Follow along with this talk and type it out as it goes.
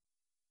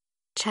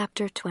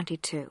Chapter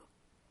 22.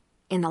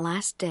 In the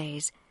last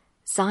days,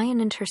 Zion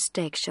and her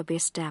stakes shall be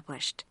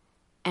established,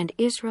 and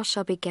Israel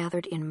shall be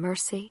gathered in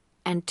mercy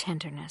and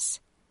tenderness.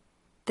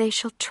 They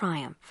shall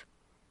triumph.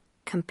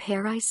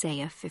 Compare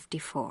Isaiah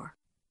 54.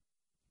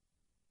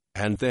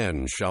 And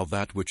then shall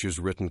that which is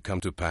written come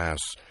to pass.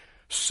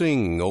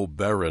 Sing, O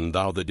barren,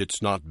 thou that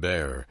didst not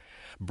bear.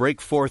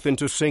 Break forth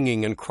into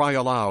singing, and cry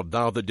aloud,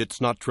 thou that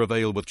didst not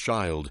travail with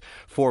child.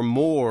 For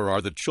more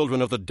are the children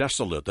of the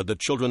desolate than the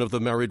children of the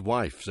married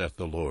wife, saith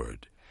the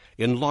Lord.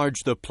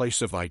 Enlarge the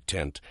place of thy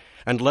tent,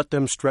 and let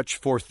them stretch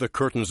forth the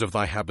curtains of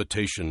thy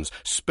habitations.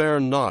 Spare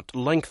not,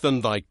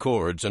 lengthen thy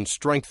cords, and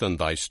strengthen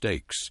thy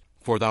stakes.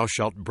 For thou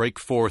shalt break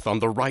forth on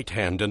the right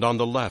hand and on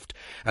the left,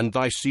 and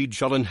thy seed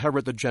shall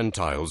inherit the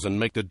Gentiles, and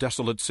make the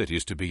desolate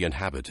cities to be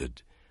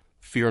inhabited.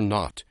 Fear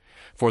not,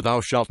 for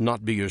thou shalt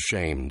not be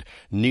ashamed,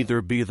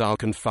 neither be thou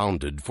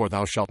confounded, for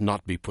thou shalt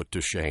not be put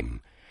to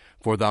shame.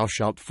 For thou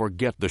shalt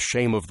forget the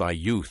shame of thy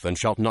youth, and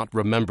shalt not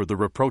remember the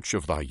reproach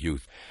of thy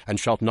youth, and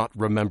shalt not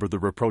remember the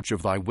reproach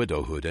of thy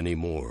widowhood any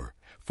more.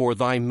 For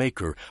thy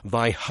Maker,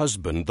 thy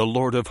husband, the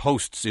Lord of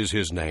hosts is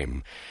his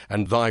name,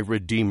 and thy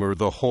Redeemer,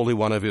 the Holy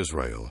One of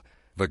Israel.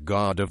 The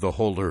God of the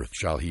whole earth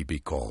shall he be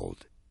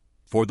called.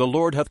 For the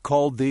Lord hath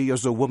called thee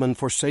as a woman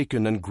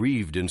forsaken and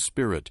grieved in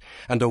spirit,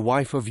 and a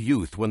wife of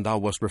youth when thou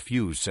wast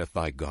refused, saith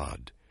thy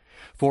God.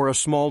 For a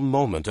small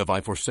moment have I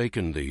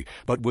forsaken thee,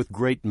 but with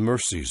great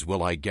mercies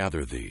will I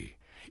gather thee.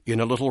 In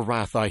a little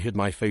wrath I hid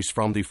my face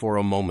from thee for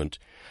a moment,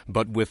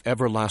 but with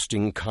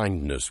everlasting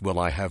kindness will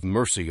I have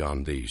mercy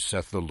on thee,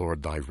 saith the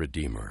Lord thy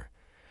Redeemer.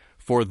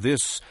 For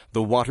this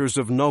the waters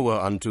of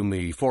Noah unto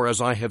me, for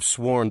as I have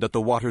sworn that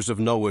the waters of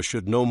Noah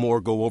should no more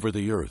go over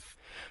the earth,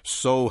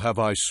 so have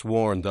I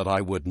sworn that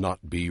I would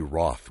not be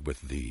wroth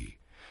with thee.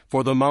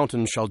 For the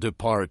mountains shall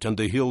depart, and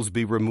the hills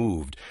be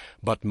removed,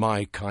 but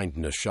my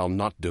kindness shall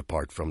not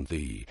depart from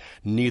thee,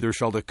 neither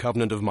shall the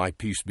covenant of my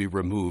peace be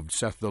removed,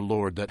 saith the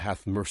Lord that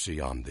hath mercy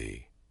on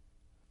thee.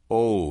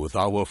 O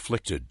thou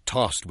afflicted,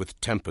 tossed with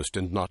tempest,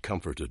 and not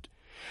comforted!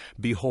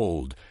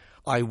 Behold,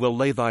 I will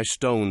lay thy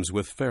stones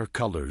with fair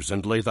colors,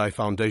 and lay thy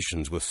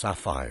foundations with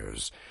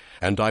sapphires.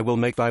 And I will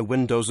make thy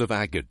windows of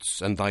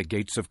agates, and thy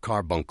gates of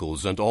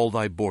carbuncles, and all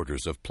thy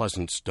borders of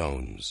pleasant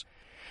stones.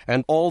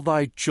 And all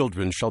thy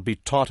children shall be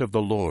taught of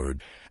the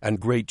Lord, and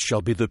great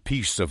shall be the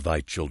peace of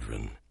thy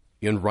children.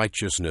 In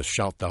righteousness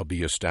shalt thou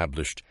be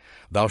established.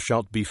 Thou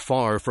shalt be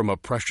far from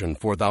oppression,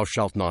 for thou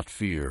shalt not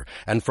fear,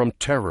 and from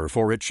terror,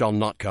 for it shall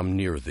not come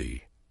near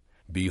thee.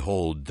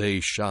 Behold, they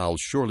shall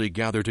surely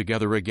gather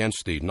together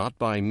against thee, not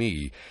by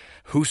me.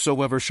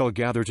 Whosoever shall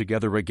gather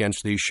together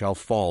against thee shall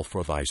fall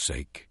for thy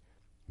sake.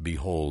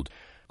 Behold,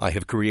 I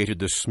have created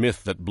the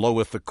smith that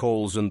bloweth the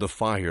coals in the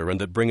fire, and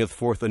that bringeth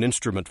forth an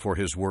instrument for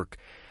his work,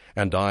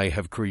 and I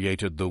have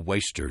created the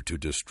waster to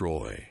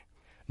destroy.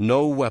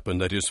 No weapon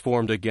that is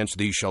formed against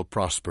thee shall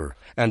prosper,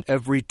 and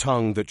every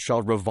tongue that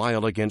shall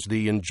revile against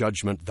thee in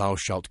judgment thou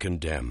shalt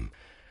condemn.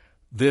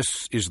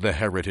 This is the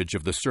heritage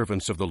of the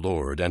servants of the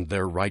Lord, and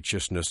their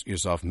righteousness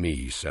is of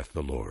me, saith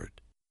the Lord.